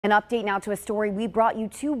An update now to a story we brought you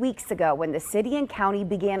 2 weeks ago when the city and county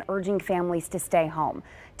began urging families to stay home.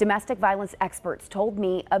 Domestic violence experts told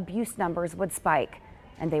me abuse numbers would spike,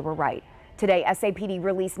 and they were right. Today, SAPD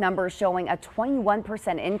released numbers showing a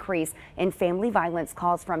 21% increase in family violence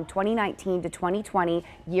calls from 2019 to 2020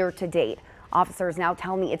 year to date. Officers now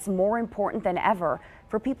tell me it's more important than ever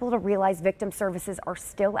for people to realize victim services are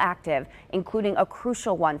still active, including a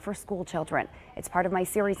crucial one for school children. It's part of my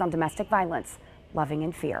series on domestic violence, Loving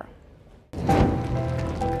in Fear.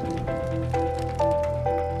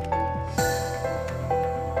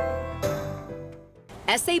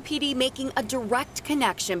 SAPD making a direct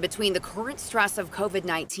connection between the current stress of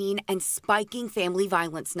COVID-19 and spiking family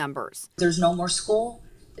violence numbers. There's no more school,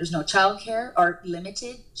 there's no childcare or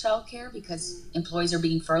limited childcare because employees are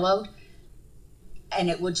being furloughed. And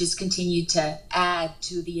it will just continue to add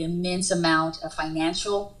to the immense amount of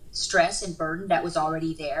financial stress and burden that was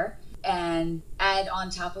already there. And add on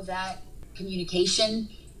top of that communication,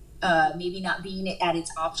 maybe not being at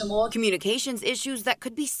its optimal. Communications issues that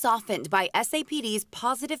could be softened by SAPD's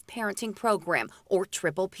Positive Parenting Program, or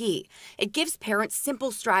PPP. It gives parents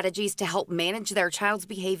simple strategies to help manage their child's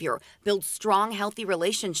behavior, build strong, healthy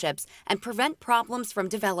relationships, and prevent problems from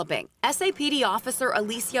developing. SAPD officer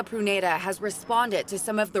Alicia Pruneda has responded to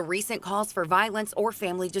some of the recent calls for violence or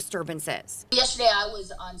family disturbances. Yesterday, I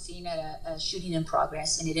was on scene at a shooting in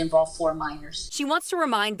progress, and it involved 4 minors. She wants to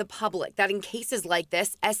remind the public that in cases like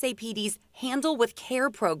this, SAPD's Handle with Care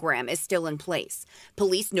program is still in place.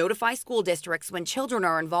 Police notify school districts when children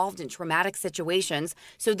are involved in traumatic situations,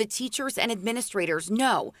 so the teachers and administrators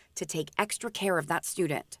know to take extra care of that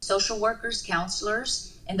student. Social workers,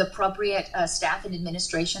 counselors, and the appropriate staff and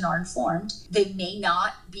administration are informed. They may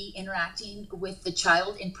not be interacting with the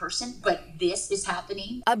child in person, but this is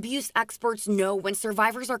happening. Abuse experts know when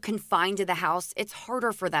survivors are confined to the house, it's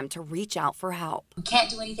harder for them to reach out for help. We can't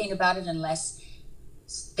do anything about it unless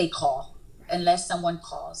they call, unless someone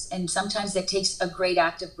calls. And sometimes that takes a great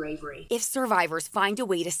act of bravery. If survivors find a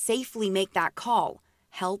way to safely make that call,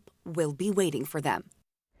 help will be waiting for them.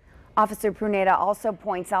 Officer Pruneda also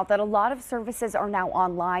points out that a lot of services are now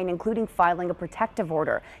online, including filing a protective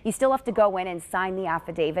order. You still have to go in and sign the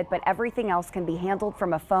affidavit, but everything else can be handled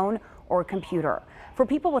from a phone or a computer. For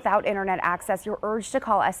people without internet access, you're urged to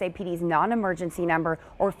call SAPD's non-emergency number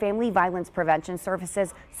or Family Violence Prevention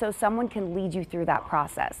Services so someone can lead you through that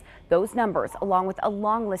process. Those numbers, along with a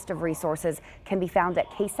long list of resources, can be found at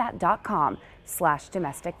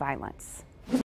ksat.com/domestic violence.